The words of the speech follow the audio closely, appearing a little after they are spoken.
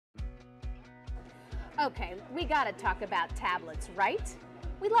Okay, we gotta talk about tablets, right?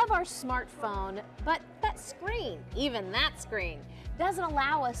 We love our smartphone, but that screen, even that screen, doesn't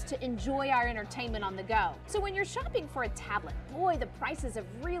allow us to enjoy our entertainment on the go. So when you're shopping for a tablet, boy, the prices have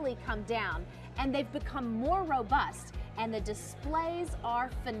really come down and they've become more robust and the displays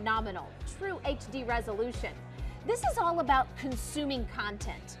are phenomenal, true HD resolution. This is all about consuming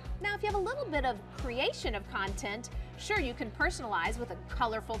content. Now, if you have a little bit of creation of content, sure, you can personalize with a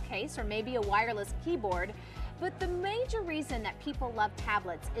colorful case or maybe a wireless keyboard, but the major reason that people love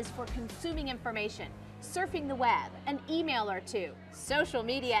tablets is for consuming information, surfing the web, an email or two, social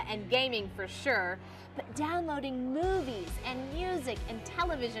media and gaming for sure, but downloading movies and music and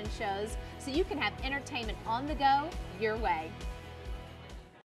television shows so you can have entertainment on the go your way.